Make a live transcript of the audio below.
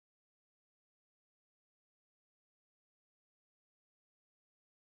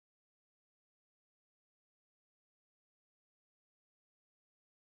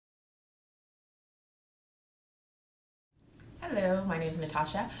Hello, my name is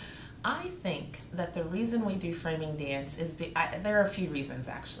Natasha. I think that the reason we do framing dance is, there are a few reasons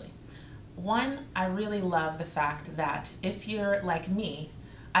actually. One, I really love the fact that if you're like me,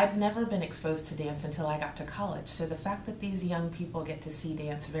 I'd never been exposed to dance until I got to college. So the fact that these young people get to see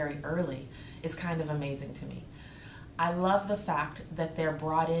dance very early is kind of amazing to me. I love the fact that they're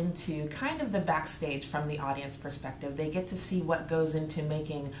brought into kind of the backstage from the audience perspective. They get to see what goes into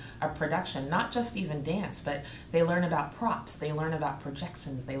making a production, not just even dance, but they learn about props, they learn about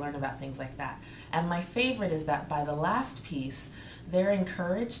projections, they learn about things like that. And my favorite is that by the last piece, they're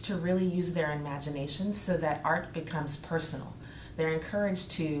encouraged to really use their imagination so that art becomes personal. They're encouraged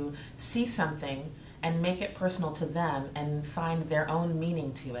to see something and make it personal to them and find their own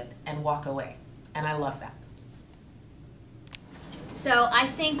meaning to it and walk away. And I love that. So I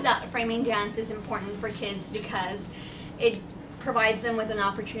think that framing dance is important for kids because it provides them with an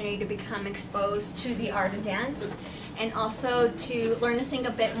opportunity to become exposed to the art of dance and also to learn to think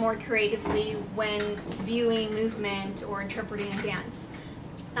a bit more creatively when viewing movement or interpreting a dance.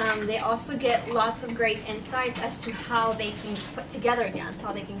 They also get lots of great insights as to how they can put together a dance,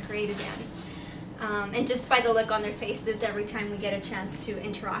 how they can create a dance. And just by the look on their faces every time we get a chance to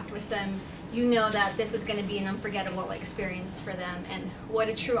interact with them, you know that this is going to be an unforgettable experience for them, and what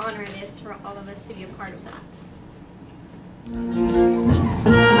a true honor it is for all of us to be a part of that.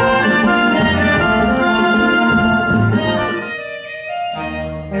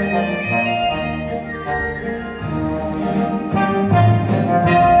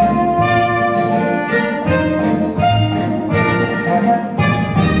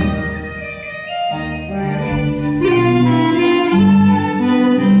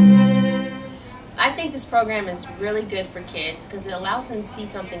 This program is really good for kids because it allows them to see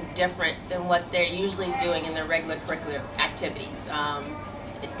something different than what they're usually doing in their regular curricular activities.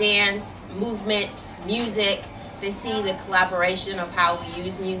 Dance, movement, music, they see the collaboration of how we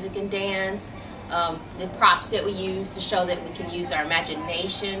use music and dance, the props that we use to show that we can use our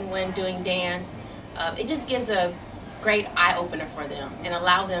imagination when doing dance. It just gives a great eye-opener for them and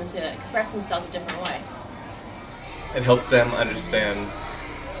allow them to express themselves a different way. It helps them understand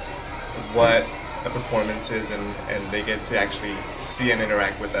what a performance is, and they get to actually see and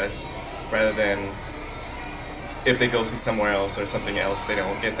interact with us rather than if they go see somewhere else or something else, they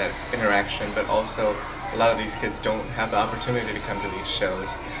don't get that interaction. But also a lot of these kids don't have the opportunity to come to these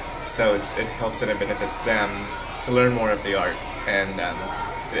shows, so it helps and it benefits them to learn more of the arts, and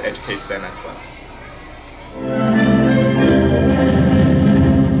it educates them as well.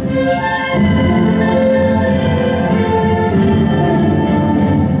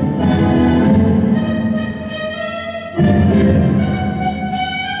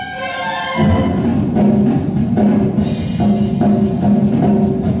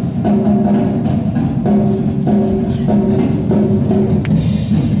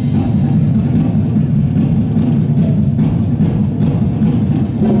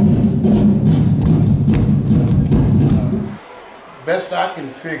 Best I can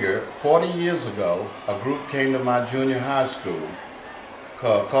figure, 40 years ago, a group came to my junior high school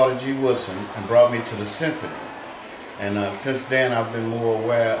called Carter G. Woodson and brought me to the symphony. And since then, I've been more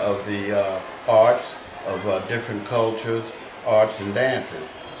aware of the arts, of different cultures, arts and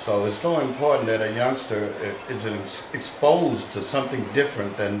dances. So it's so important that a youngster is exposed to something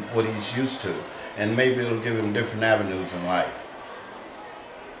different than what he's used to. And maybe it'll give him different avenues in life.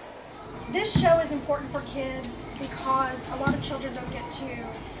 This show is important for kids because a lot of children don't get to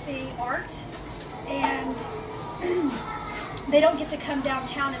see art, and they don't get to come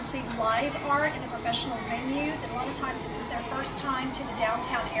downtown and see live art in a professional venue. And a lot of times this is their first time to the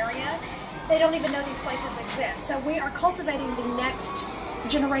downtown area. They don't even know these places exist. So we are cultivating the next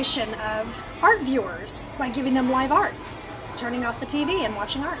generation of art viewers by giving them live art, turning off the TV and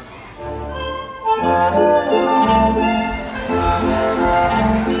watching art.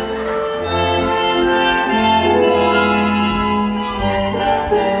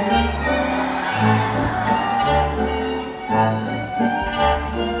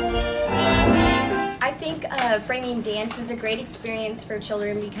 Framing dance is a great experience for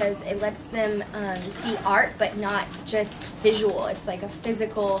children because it lets them see art, but not just visual. It's like a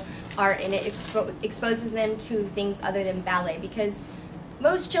physical art, and it exposes them to things other than ballet, because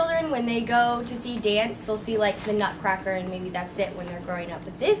most children, when they go to see dance, they'll see like the Nutcracker, and maybe that's it when they're growing up.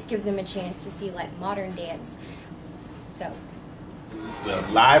 But this gives them a chance to see like modern dance. So the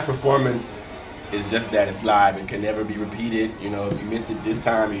live performance is just that, it's live and can never be repeated. You know, if you miss it this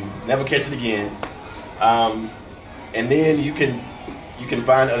time, you never catch it again. And then you can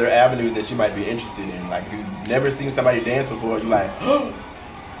find other avenues that you might be interested in. Like if you've never seen somebody dance before, you're like, oh!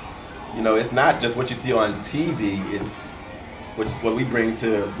 You know, it's not just what you see on TV. It's what we bring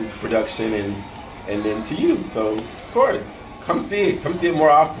to this production and then to you. So of course, come see it more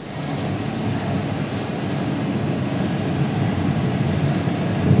often.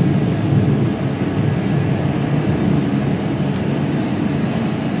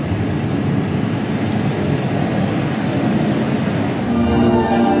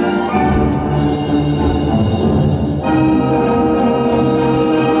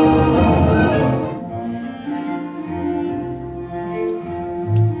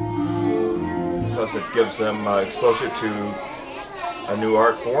 Because it gives them exposure to a new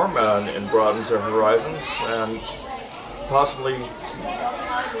art form and broadens their horizons and possibly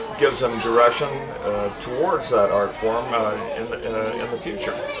gives them direction towards that art form in the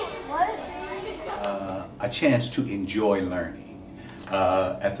future. A chance to enjoy learning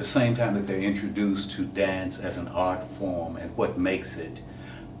at the same time that they're introduced to dance as an art form and what makes it.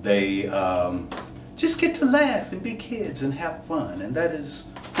 They just get to laugh and be kids and have fun, and that is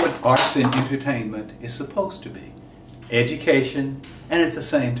what arts and entertainment is supposed to be. Education and at the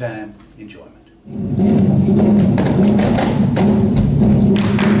same time enjoyment.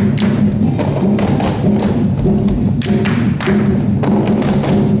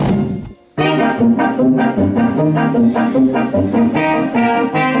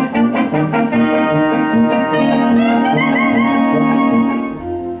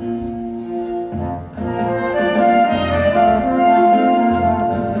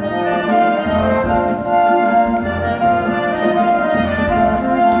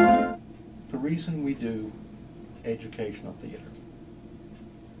 The reason we do educational theater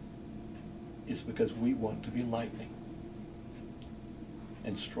is because we want to be lightning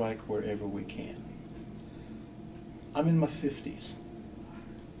and strike wherever we can. I'm in my 50s.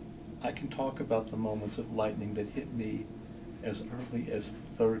 I can talk about the moments of lightning that hit me as early as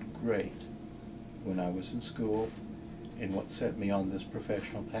 3rd grade when I was in school and what set me on this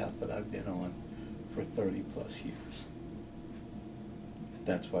professional path that I've been on for 30 plus years.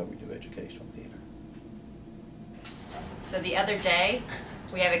 That's why we do educational theater. So the other day,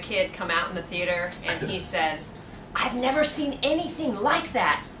 we have a kid come out in the theater and he says, "I've never seen anything like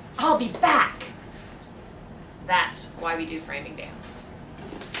that. I'll be back." That's why we do framing dance.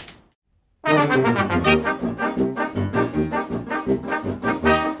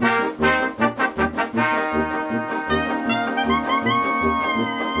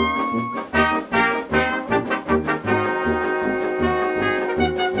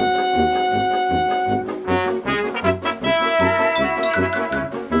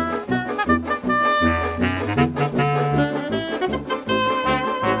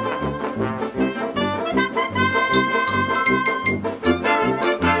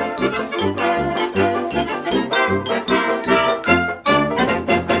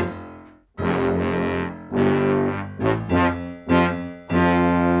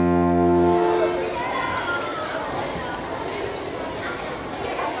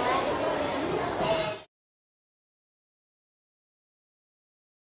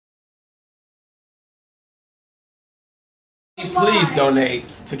 Please donate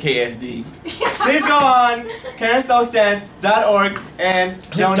to KSD. Please go on KarenStokesDance.org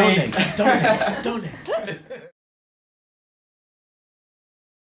and donate. Donate.